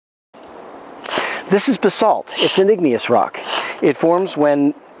This is basalt. It's an igneous rock. It forms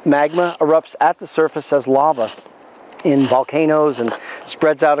when magma erupts at the surface as lava in volcanoes and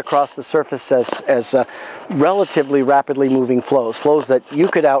spreads out across the surface as relatively rapidly moving flows that you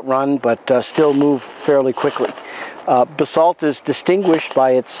could outrun but still move fairly quickly. Basalt is distinguished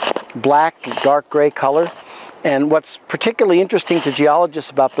by its black, dark gray color. And what's particularly interesting to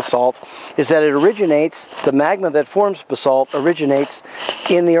geologists about basalt is that it originates, the magma that forms basalt originates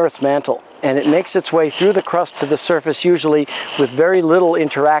in the Earth's mantle. And it makes its way through the crust to the surface, usually with very little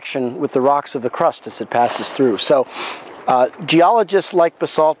interaction with the rocks of the crust as it passes through. So geologists like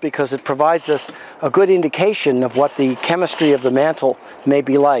basalt because it provides us a good indication of what the chemistry of the mantle may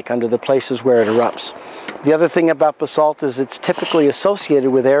be like under the places where it erupts. The other thing about basalt is it's typically associated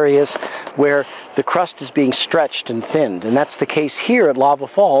with areas where the crust is being stretched and thinned. And that's the case here at Lava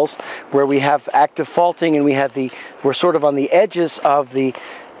Falls, where we have active faulting and we're sort of on the edges of the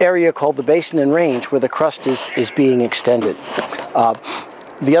area called the basin and range where the crust is being extended.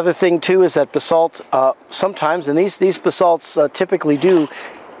 The other thing too is that basalt sometimes, and these basalts typically do,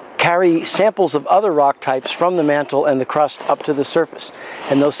 carry samples of other rock types from the mantle and the crust up to the surface.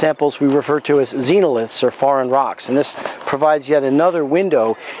 And those samples we refer to as xenoliths, or foreign rocks. And this provides yet another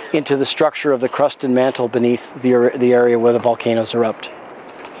window into the structure of the crust and mantle beneath the area where the volcanoes erupt.